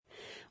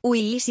Why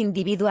is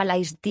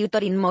individualized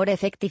tutoring more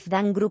effective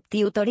than group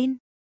tutoring?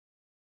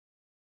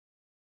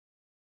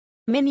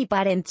 Many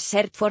parents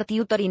search for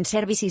tutoring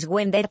services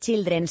when their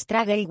children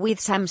struggle with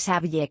some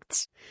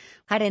subjects,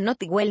 are not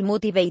well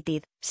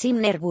motivated, seem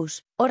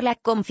nervous, or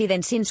lack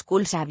confidence in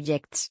school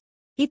subjects.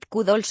 It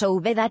could also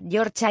be that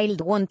your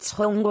child wants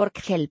homework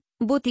help,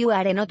 but you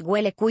are not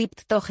well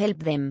equipped to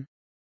help them.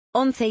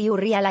 Once you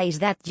realize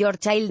that your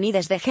child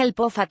needs the help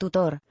of a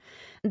tutor,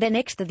 the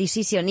next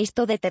decision is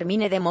to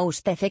determine the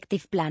most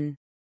effective plan.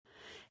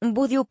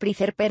 Would you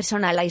prefer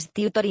personalized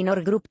tutoring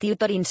or group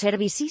tutoring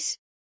services?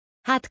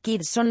 At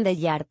Kids on the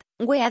Yard,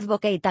 we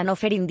advocate and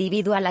offer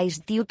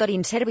individualized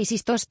tutoring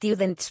services to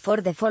students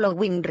for the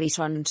following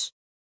reasons.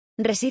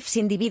 Receives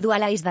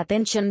individualized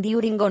attention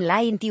during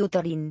online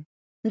tutoring.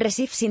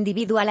 Receives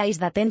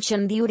individualized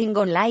attention during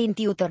online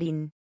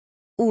tutoring.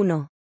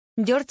 1.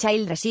 Your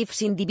child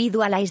receives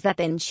individualized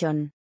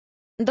attention.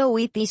 Though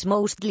it is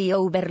mostly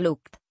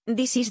overlooked,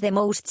 this is the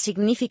most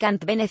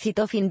significant benefit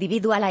of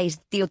individualized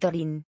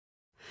tutoring.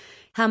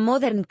 A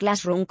modern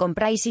classroom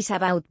comprises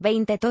about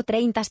 20 to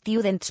 30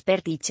 students per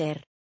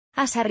teacher.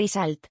 As a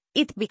result,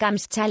 it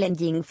becomes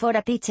challenging for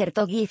a teacher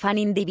to give an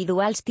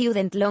individual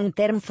student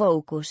long-term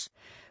focus,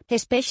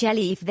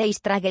 especially if they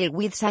struggle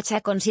with such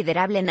a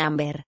considerable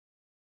number.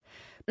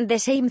 The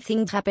same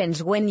thing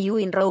happens when you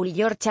enroll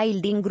your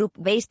child in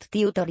group-based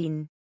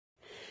tutoring.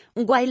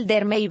 While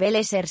there may be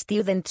lesser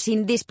students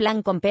in this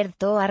plan compared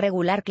to a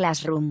regular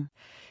classroom,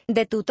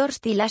 the tutor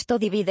still has to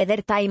divide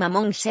their time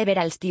among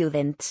several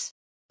students.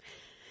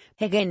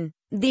 Again,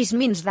 this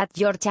means that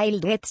your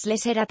child gets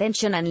lesser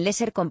attention and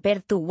lesser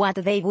compared to what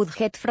they would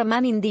get from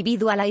an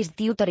individualized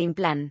tutoring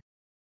plan.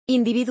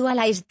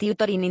 Individualized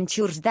tutoring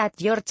ensures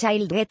that your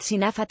child gets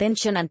enough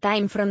attention and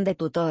time from the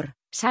tutor,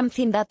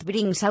 something that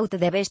brings out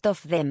the best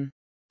of them.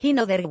 In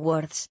other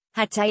words,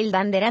 a child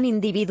under an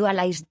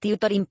individualized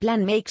tutoring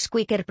plan makes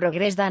quicker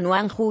progress than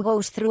one who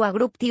goes through a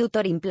group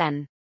tutoring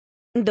plan.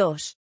 2.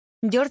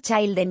 Your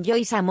child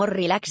enjoys a more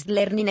relaxed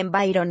learning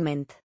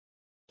environment.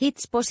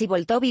 It's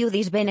possible to view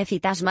this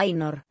benefit as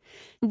minor,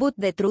 but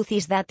the truth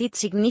is that it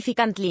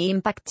significantly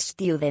impacts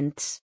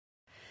students.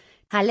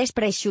 A less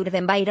pressured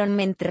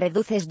environment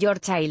reduces your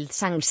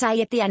child's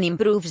anxiety and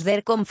improves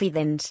their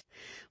confidence,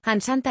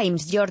 and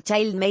sometimes your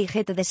child may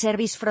get the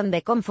service from the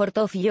comfort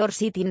of your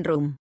sitting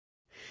room.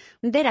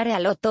 There are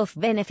a lot of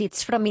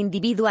benefits from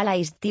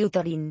individualized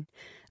tutoring,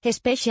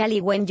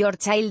 especially when your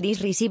child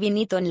is receiving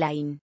it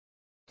online.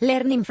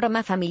 Learning from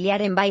a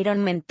familiar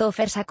environment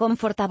offers a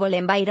comfortable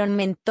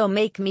environment to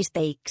make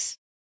mistakes.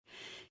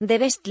 The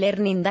best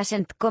learning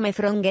doesn't come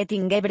from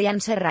getting every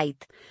answer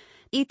right.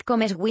 It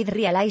comes with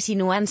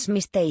realizing one's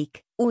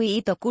mistake, why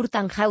it occurred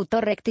and how to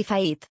rectify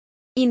it.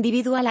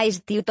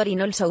 Individualized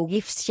tutoring also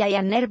gives shy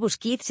and nervous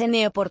kids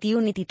any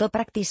opportunity to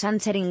practice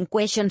answering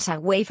questions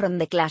away from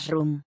the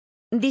classroom.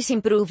 This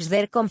improves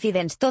their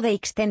confidence to the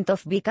extent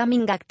of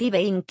becoming active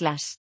in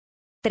class.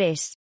 3.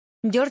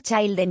 Your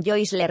child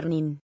enjoys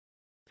learning.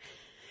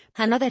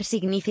 Another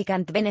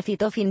significant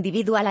benefit of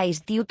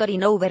individualized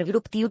tutoring over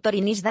group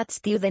tutoring is that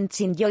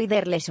students enjoy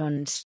their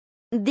lessons.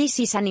 This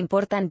is an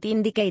important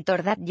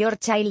indicator that your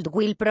child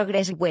will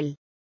progress well.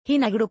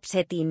 In a group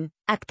setting,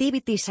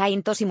 activities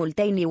aim to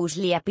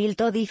simultaneously appeal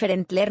to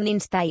different learning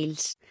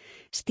styles.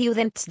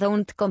 Students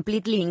don't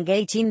completely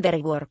engage in their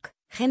work,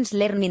 hence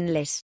learning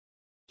less.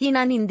 In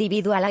an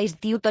individualized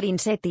tutoring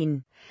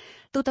setting,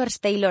 tutors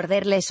tailor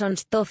their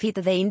lessons to fit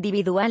the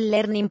individual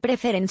learning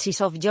preferences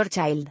of your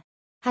child.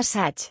 As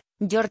such,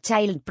 your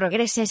child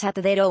progresses at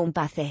their own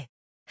pace.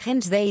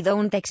 Hence they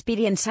don't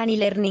experience any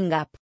learning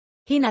gap.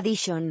 In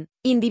addition,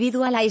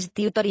 individualized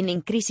tutoring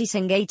increases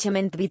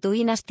engagement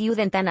between a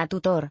student and a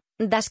tutor,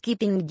 thus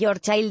keeping your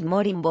child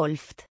more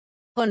involved.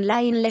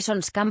 Online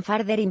lessons can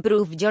further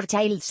improve your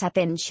child's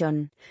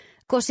attention,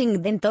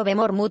 causing them to be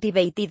more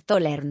motivated to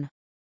learn.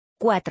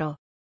 4.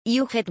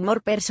 You get more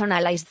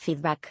personalized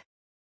feedback.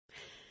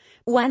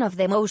 One of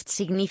the most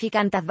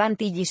significant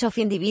advantages of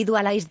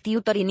individualized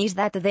tutoring is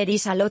that there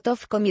is a lot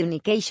of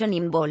communication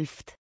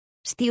involved.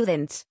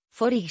 Students,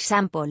 for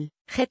example,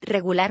 get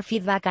regular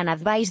feedback and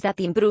advice that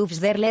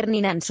improves their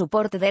learning and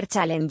support their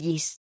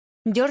challenges.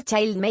 Your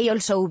child may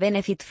also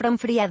benefit from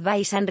free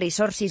advice and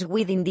resources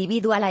with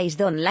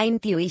individualized online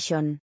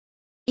tuition.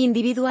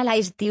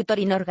 Individualized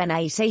tutoring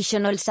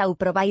organization also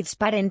provides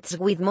parents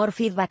with more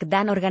feedback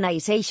than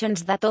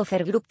organizations that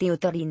offer group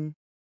tutoring.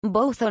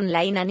 Both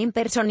online and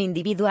in-person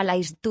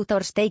individualized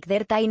tutors take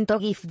their time to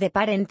give the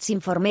parents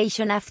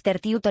information after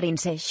tutoring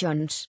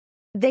sessions.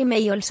 They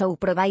may also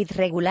provide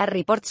regular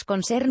reports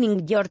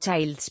concerning your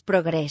child's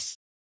progress.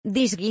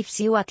 This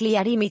gives you a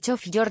clear image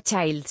of your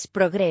child's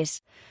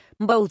progress,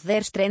 both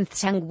their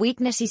strengths and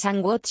weaknesses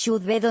and what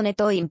should be done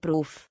to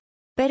improve.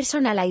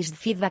 Personalized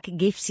feedback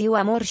gives you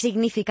a more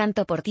significant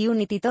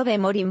opportunity to be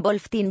more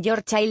involved in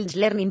your child's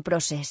learning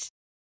process.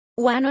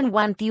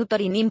 One-on-one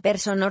tutoring in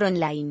person or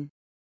online.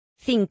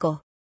 5.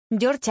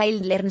 Your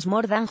child learns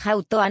more than how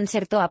to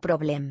answer to a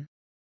problem.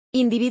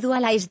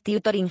 Individualized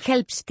tutoring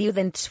helps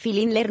students fill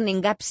in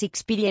learning gaps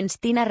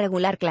experienced in a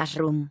regular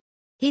classroom.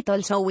 It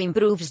also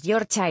improves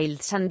your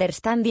child's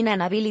understanding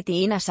and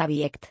ability in a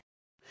subject.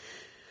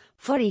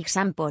 For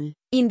example,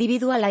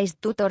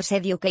 individualized tutors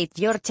educate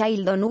your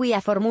child on why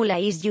a formula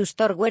is used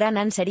or where an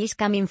answer is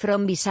coming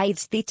from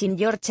besides teaching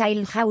your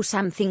child how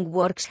something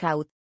works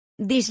out.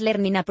 This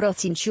learning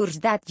approach ensures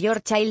that your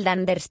child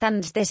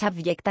understands the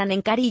subject and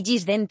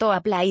encourages them to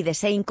apply the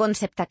same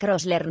concept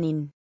across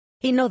learning.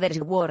 In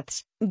other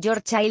words,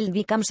 your child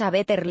becomes a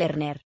better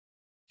learner.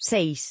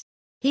 6.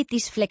 It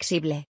is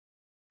flexible.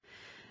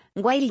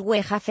 While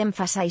we have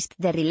emphasized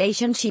the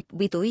relationship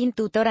between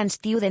tutor and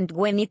student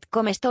when it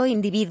comes to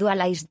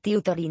individualized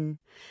tutoring,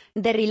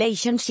 the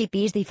relationship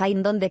is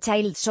defined on the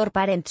child's or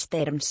parent's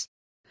terms.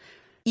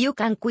 You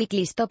can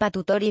quickly stop a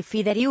tutor if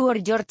either you or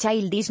your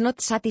child is not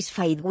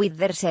satisfied with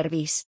their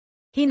service.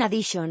 In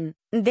addition,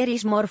 there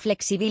is more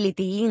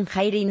flexibility in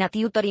hiring a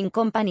tutoring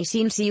company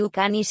since you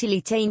can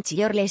easily change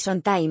your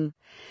lesson time,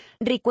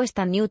 request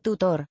a new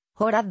tutor,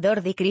 or add or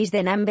decrease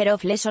the number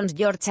of lessons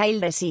your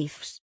child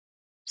receives.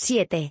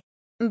 7.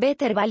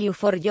 Better value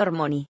for your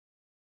money.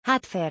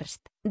 At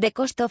first, the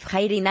cost of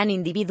hiring an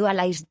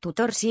individualized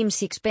tutor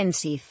seems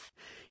expensive,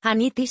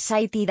 and it is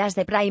cited as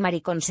the primary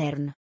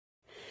concern.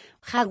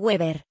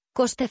 However,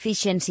 cost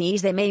efficiency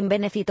is the main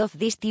benefit of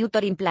this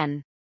tutoring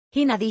plan.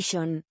 In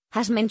addition,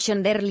 as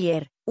mentioned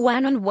earlier,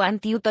 one-on-one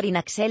tutoring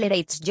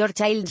accelerates your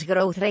child's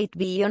growth rate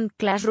beyond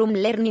classroom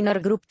learning or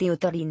group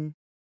tutoring.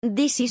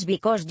 This is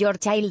because your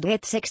child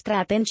gets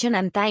extra attention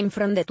and time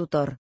from the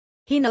tutor.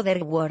 In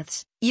other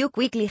words, you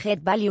quickly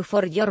get value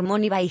for your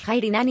money by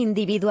hiring an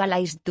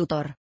individualized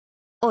tutor.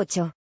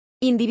 8.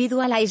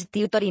 Individualized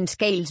tutoring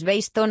scales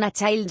based on a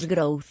child's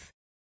growth.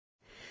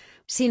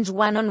 Since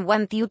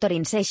one-on-one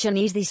tutoring session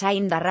is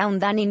designed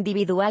around an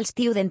individual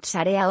student's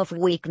area of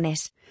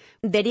weakness,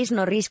 there is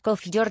no risk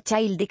of your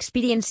child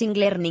experiencing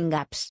learning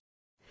gaps.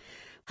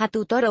 A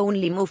tutor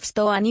only moves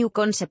to a new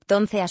concept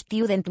once a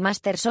student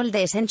masters all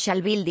the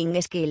essential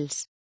building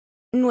skills.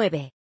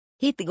 9.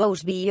 It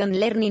goes beyond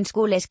learning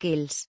school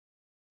skills.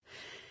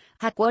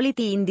 A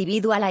quality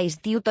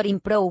individualized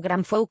tutoring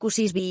program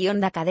focuses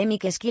beyond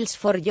academic skills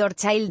for your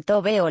child to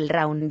be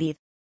all-rounded.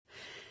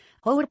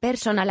 Our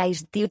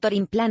personalized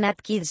tutoring plan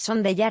at Kids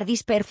on the Yard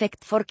is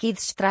perfect for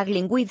kids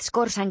struggling with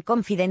scores and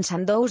confidence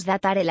and those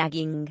that are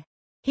lagging.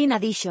 In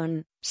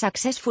addition,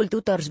 successful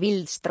tutors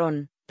build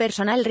strong,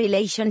 personal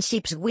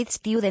relationships with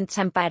students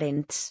and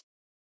parents.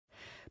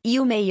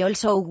 You may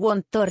also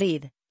want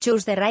to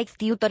choose the right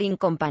tutoring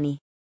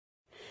company.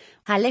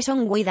 A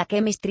lesson with a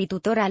chemistry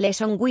tutor. A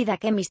lesson with a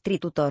chemistry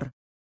tutor.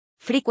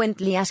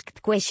 Frequently asked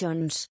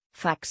questions,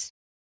 facts.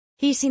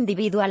 Is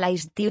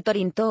individualized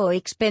tutoring too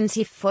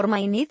expensive for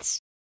my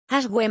needs?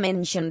 As we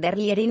mentioned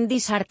earlier in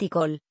this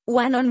article,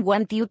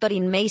 one-on-one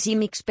tutoring may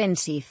seem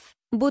expensive,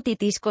 but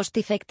it is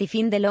cost-effective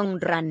in the long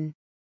run.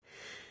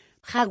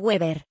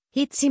 However,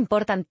 it's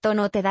important to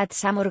note that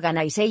some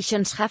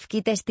organizations have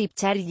kit-step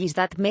charges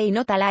that may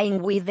not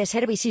align with the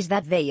services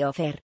that they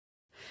offer.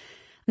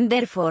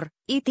 Therefore,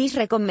 it is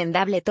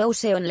recommendable to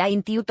use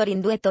online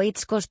tutoring due to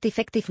its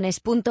cost-effectiveness.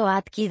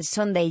 At Kids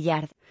on the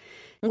Yard,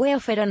 we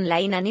offer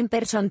online and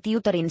in-person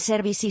tutoring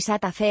services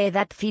at a fee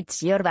that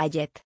fits your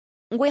budget.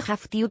 We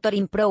have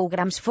tutoring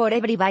programs for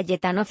every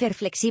budget and offer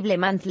flexible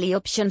monthly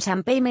options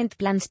and payment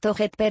plans to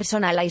get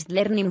personalized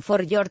learning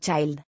for your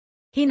child.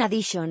 In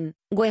addition,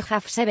 we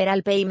have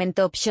several payment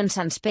options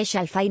and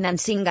special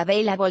financing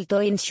available to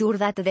ensure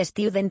that the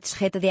students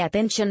get the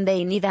attention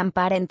they need and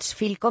parents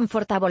feel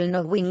comfortable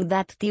knowing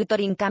that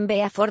tutoring can be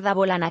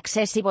affordable and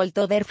accessible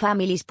to their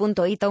families.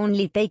 It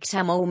only takes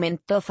a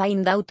moment to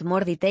find out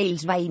more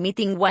details by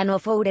meeting one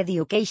of our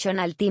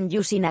educational team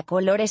using a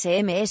call or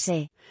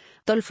SMS.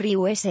 Toll-free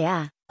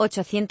USA,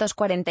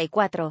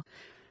 844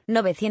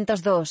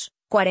 902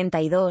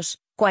 42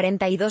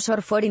 42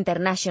 or for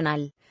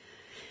international.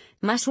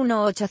 Más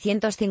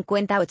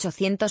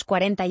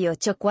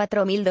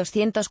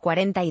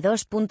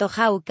 1-850-848-4242.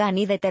 How can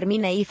I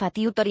determine if a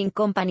tutoring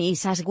company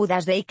is as good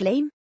as they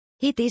claim?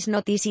 It is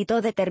not easy to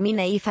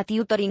determine if a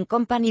tutoring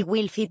company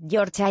will fit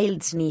your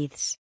child's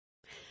needs.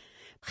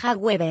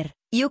 However,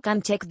 you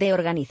can check the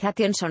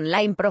organization's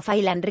online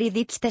profile and read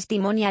its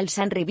testimonials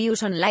and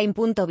reviews online.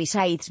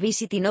 Besides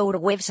visiting our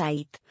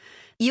website,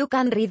 you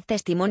can read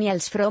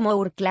testimonials from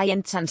our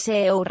clients and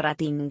see our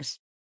ratings.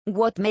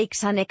 What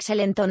makes an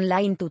excellent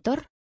online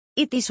tutor?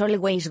 It is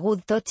always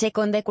good to check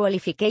on the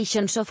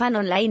qualifications of an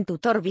online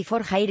tutor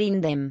before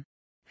hiring them.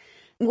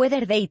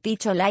 Whether they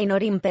teach online or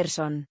in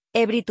person,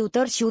 every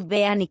tutor should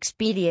be an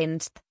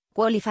experienced,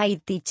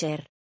 qualified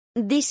teacher.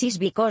 This is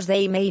because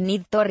they may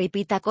need to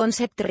repeat a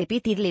concept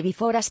repeatedly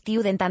before a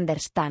student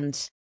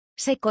understands.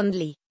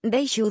 Secondly,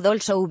 they should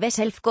also be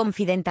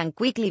self-confident and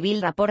quickly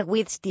build rapport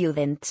with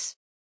students.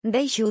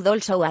 They should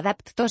also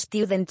adapt to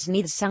students'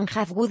 needs and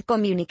have good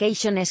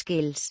communication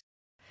skills.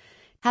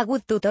 A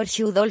good tutor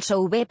should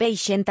also be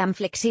patient and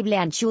flexible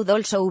and should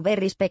also be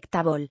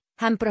respectable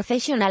and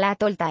professional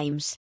at all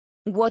times.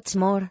 What's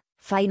more,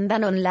 Find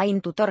an online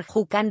tutor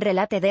who can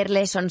relate their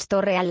lessons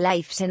to real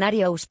life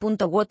scenarios.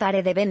 What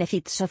are the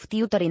benefits of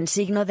tutoring?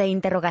 Signo de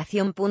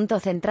interrogación.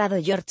 Centrado.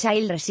 Your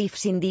child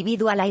receives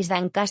individualized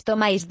and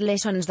customized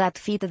lessons that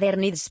fit their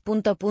needs.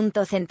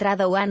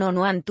 Centrado.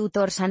 One-on-one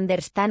tutors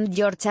understand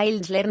your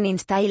child's learning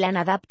style and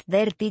adapt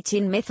their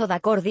teaching method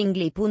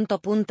accordingly.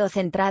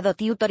 Centrado.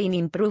 Tutoring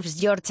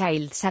improves your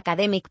child's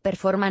academic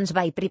performance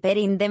by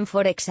preparing them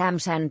for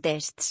exams and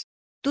tests.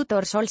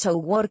 Tutors also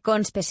work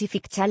on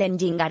specific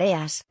challenging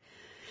areas,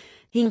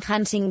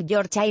 enhancing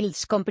your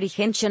child's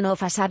comprehension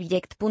of a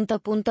subject.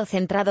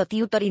 Centrado.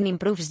 Tutoring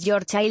improves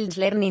your child's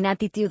learning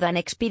attitude and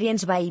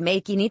experience by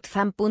making it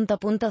fun.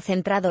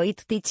 Centrado.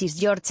 It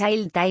teaches your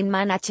child time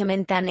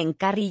management and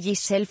encourages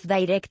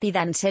self-directed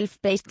and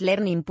self-paced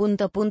learning.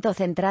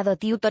 Centrado.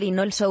 Tutoring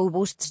also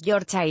boosts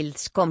your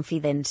child's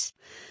confidence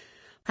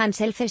and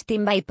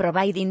self-esteem by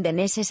providing the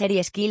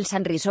necessary skills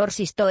and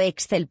resources to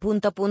excel.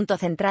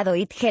 Centrado.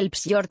 It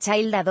helps your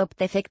child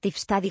adopt effective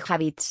study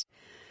habits,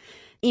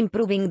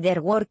 improving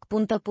their work.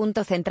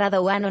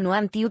 Centrado.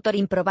 One-on-one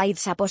tutoring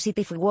provides a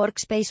positive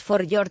workspace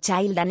for your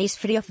child and is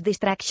free of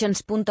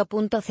distractions.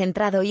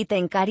 Centrado. It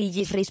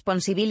encourages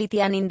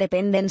responsibility and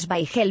independence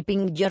by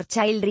helping your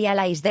child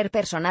realize their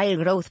personal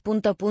growth.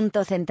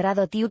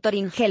 Centrado.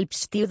 Tutoring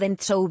helps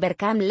students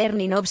overcome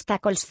learning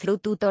obstacles through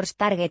tutors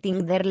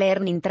targeting their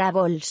learning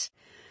troubles,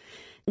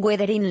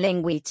 whether in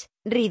language,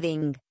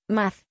 reading,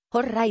 math,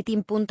 or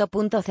writing.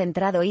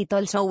 Centrado. It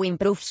also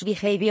improves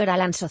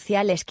behavioral and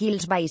social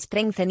skills by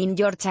strengthening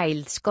your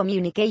child's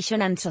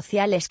communication and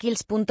social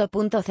skills.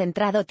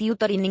 Centrado.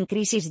 Tutoring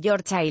increases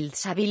your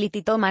child's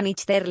ability to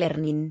manage their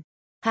learning.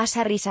 As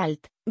a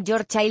result,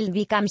 your child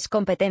becomes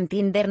competent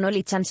in their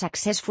knowledge and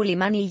successfully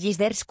manages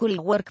their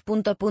schoolwork.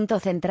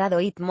 Centrado.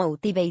 It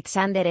motivates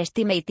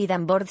underestimated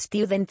and bored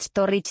students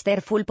to reach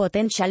their full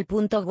potential.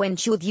 When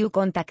should you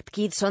contact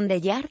kids on the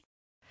yard?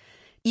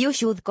 You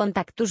should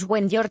contact us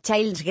when your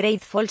child's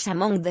grade falls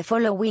among the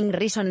following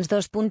reasons.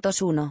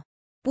 2.1.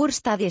 Poor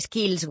study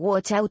skills.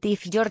 Watch out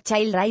if your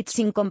child writes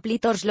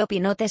incomplete or sloppy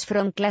notes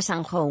from class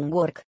and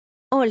homework.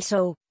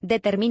 Also,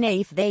 determine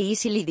if they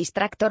easily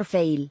distract or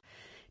fail,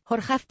 or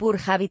have poor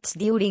habits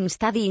during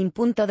studying.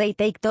 They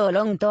take too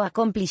long to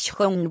accomplish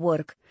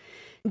homework.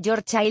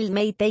 Your child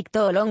may take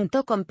too long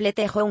to complete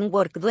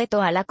homework due to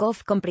a lack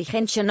of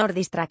comprehension or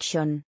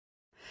distraction.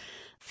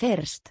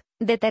 First,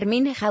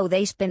 determine how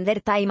they spend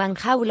their time and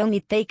how long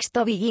it takes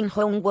to begin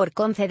homework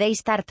on the day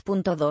start. 2.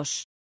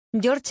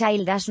 Your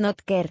child does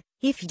not care.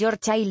 If your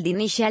child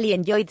initially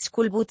enjoyed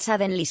school but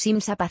suddenly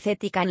seems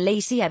apathetic and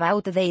lazy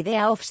about the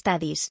idea of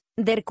studies,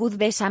 there could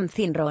be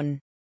something wrong.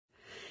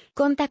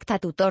 Contact a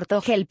tutor to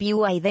help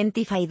you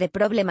identify the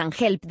problem and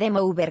help them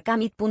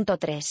overcome it.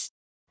 3.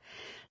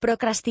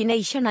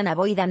 Procrastination and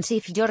avoidance.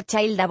 If your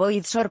child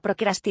avoids or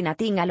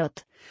procrastinating a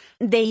lot,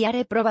 they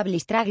are probably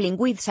struggling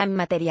with some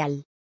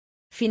material.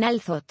 Final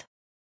thought.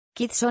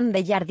 Kids on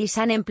the Yard is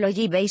an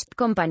employee-based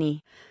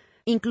company,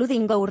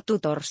 including our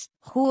tutors,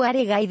 who are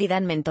guided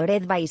and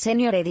mentored by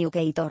senior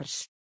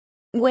educators.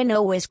 We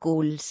know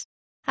schools.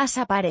 As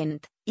a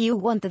parent, you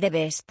want the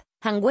best,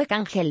 and we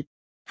can help.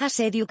 As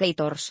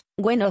educators,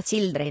 we know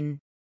children.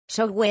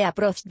 So we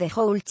approach the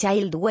whole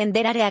child when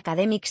there are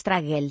academic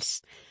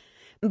struggles.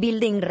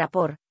 Building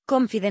rapport,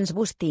 confidence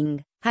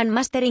boosting, and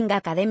mastering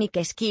academic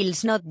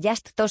skills not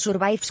just to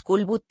survive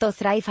school but to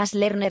thrive as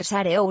learners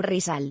are our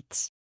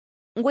results.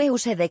 We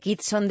use the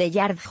Kids on the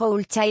Yard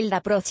whole child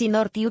approach in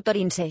our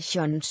tutoring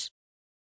sessions.